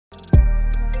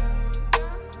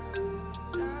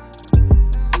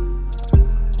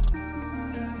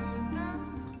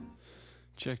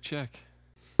Check, check.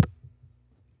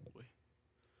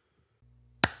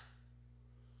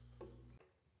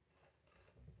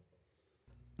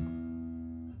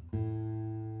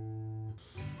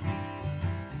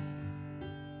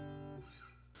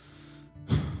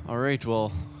 All right,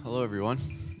 well, hello everyone.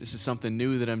 This is something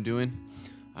new that I'm doing.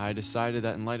 I decided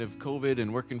that in light of COVID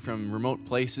and working from remote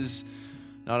places,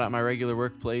 not at my regular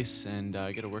workplace, and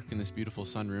I get to work in this beautiful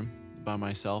sunroom by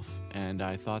myself, and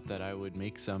I thought that I would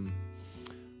make some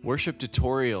worship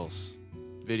tutorials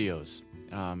videos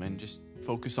and just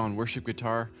focus on worship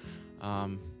guitar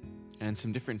and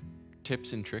some different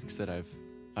tips and tricks that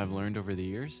I've learned over the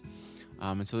years.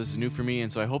 And so this is new for me,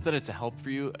 and so I hope that it's a help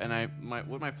for you. And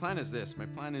what my plan is this. My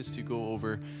plan is to go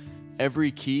over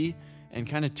every key and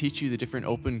kind of teach you the different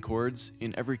open chords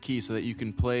in every key so that you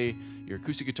can play your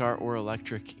acoustic guitar or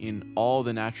electric in all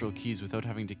the natural keys without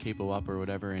having to capo up or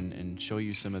whatever, and show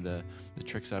you some of the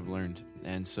tricks I've learned.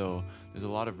 And so there's a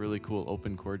lot of really cool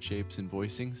open chord shapes and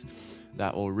voicings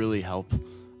that will really help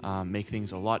make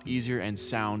things a lot easier and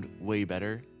sound way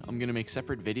better. I'm going to make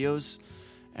separate videos,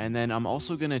 and then I'm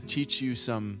also going to teach you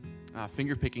some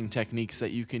finger picking techniques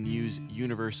that you can use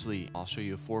universally. I'll show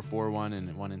you a 4/4 one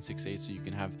and one in 6/8, so you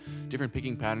can have different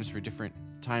picking patterns for different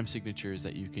time signatures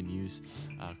that you can use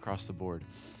across the board.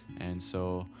 And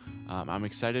so I'm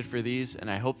excited for these, and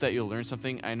I hope that you'll learn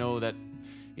something. I know that,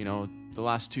 you know, the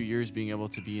last 2 years being able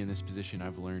to be in this position,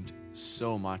 I've learned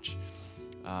so much,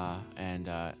 and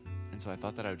so I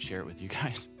thought that I would share it with you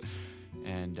guys.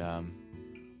 And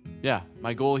yeah,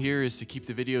 my goal here is to keep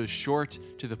the videos short,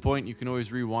 to the point. You can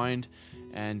always rewind,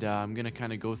 and I'm going to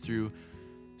kind of go through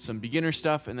some beginner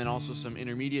stuff and then also some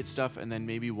intermediate stuff, and then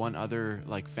maybe one other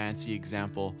like fancy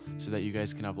example so that you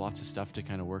guys can have lots of stuff to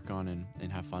kind of work on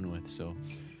and have fun with. So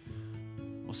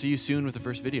we'll see you soon with the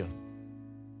first video.